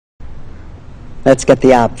Let's get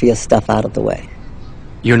the obvious stuff out of the way.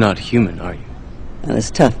 You're not human, are you? And it's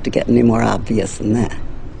tough to get any more obvious than that.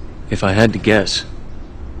 If I had to guess,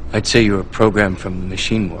 I'd say you're a program from the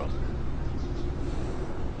machine world.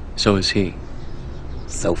 So is he.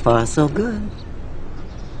 So far, so good.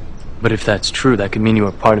 But if that's true, that could mean you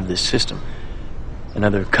are part of this system.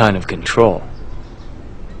 Another kind of control.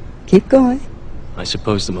 Keep going. I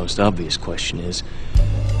suppose the most obvious question is,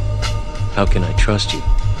 how can I trust you?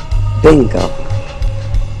 Bingo.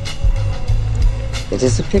 It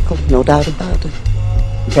is a pickle, no doubt about it.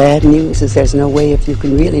 Bad news is there's no way if you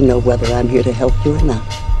can really know whether I'm here to help you or not.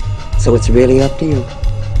 So it's really up to you.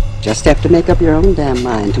 Just have to make up your own damn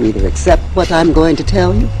mind to either accept what I'm going to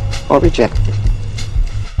tell you or reject it.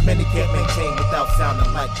 Many can't maintain without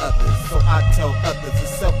sounding like others, so I tell others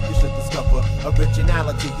it's self you should discover.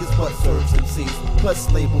 Originality is what serves MCs,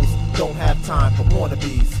 plus labels don't have time for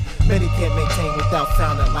wannabes. Many can't maintain without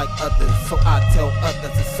sounding like others, so I tell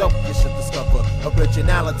others it's self you should discover.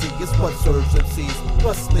 Originality is what serves MCs,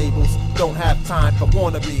 plus labels don't have time for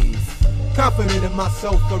wannabes. Confident in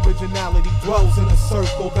myself, originality dwells in a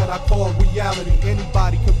circle that I call reality.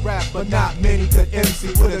 Anybody could rap, but not many could MC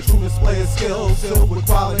with a true display of skills filled with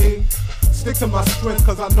quality. Stick to my strength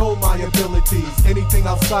cause I know my abilities. Anything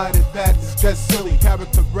outside of that is just silly.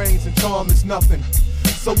 Character reigns and charm is nothing.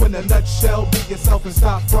 So in a nutshell, be yourself and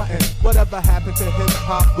stop frontin'. Whatever happened to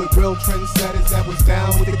hip-hop with real trendsetters that was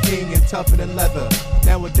down with the king and tougher than leather?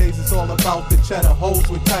 Nowadays it's all about the cheddar. Hoes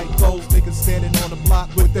with tight clothes, niggas standing on the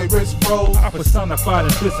block with their wrist froze. I personified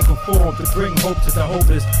in physical form to bring hope to the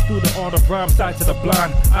hopeless. Through the art of rhyme, sight to the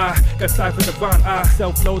blind. I got sight for the blind. I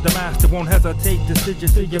self-load the master, won't hesitate. Decision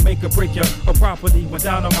till you make or break you. Or properly went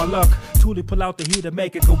down on my luck. Truly pull out the heat and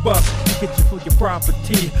make it go up. Get you for your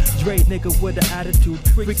property. Dre nigga with an attitude.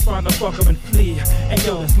 Freaks find the fucker and flee. And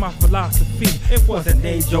yo, that's my philosophy. It wasn't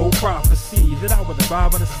age-old prophecy that I would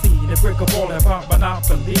arrive on the scene and break up all that pop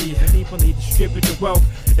monopoly and equally distribute the wealth.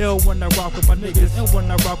 Ill when I rock with my niggas, ill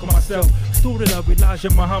when I rock with myself. Student of Elijah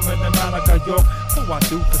Muhammad and Monica York. So I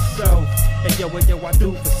do for self. And yo, I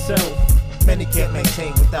do for self. Many can't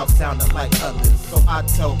maintain without sounding like others, so I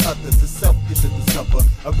tell others it's self you should discover.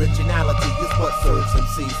 Originality is what serves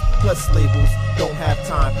MCs, plus labels don't have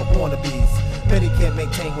time for wannabes. Many can't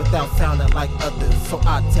maintain without sounding like others, so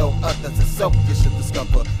I tell others it's self you should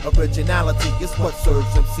discover. Originality is what serves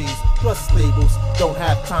MCs, plus labels don't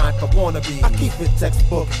have time for wannabes. I keep it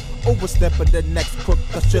textbook, overstepping the next crook,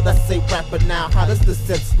 or should I say rapper now? How does the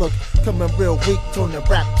sense look? Coming real weak, turning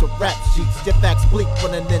rap to rap sheets. Your facts bleak,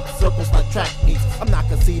 running in circles like track meets. I'm not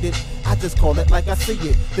conceited, I just call it like I see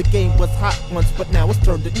it. The game was hot once, but now it's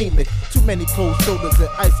turned anemic. Too many cold shoulders and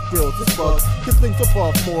ice grills, it's bugs. Cause things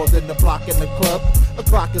evolve more than the block in the club. A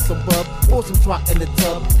Glock and some bub, or some twat in the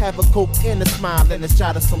tub. Have a coke and a smile and a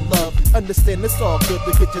shot of some love. Understand it's all good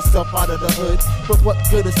to get yourself out of the hood, but what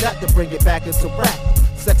good is that to bring it back into rap?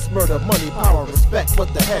 Sex, murder, money, power, respect,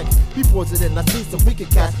 what the heck? We poison in our seats so we can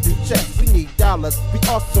cash new checks. We need dollars, we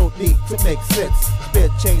also need to make sense. Spare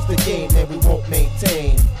change the game and we won't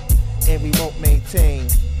maintain. And we won't maintain.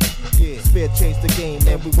 Yeah, spare change the game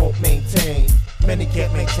and we won't maintain. Many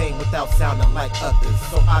can't maintain without sounding like others,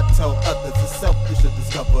 so I tell others it's self you should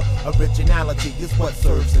discover. Originality is what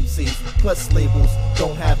serves MCs, plus labels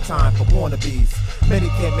don't have time for wannabes. Many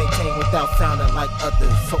can't maintain without sounding like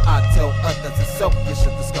others, so I tell others it's self you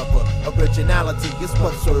should discover. Originality is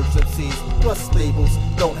what serves MCs, plus labels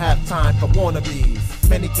don't have time for wannabes.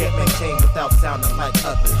 Many can't maintain without sounding like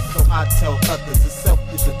others, so I tell others it's self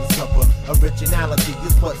you should discover. Originality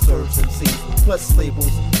is what serves MCs, plus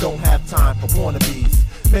labels don't have time for wannabes.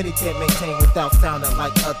 Many can't maintain without sounding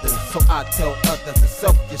like others, so I tell others it's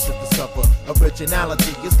self you should discover.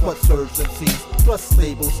 Originality is what serves MCs, plus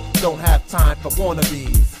labels don't have time for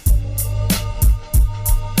wannabes.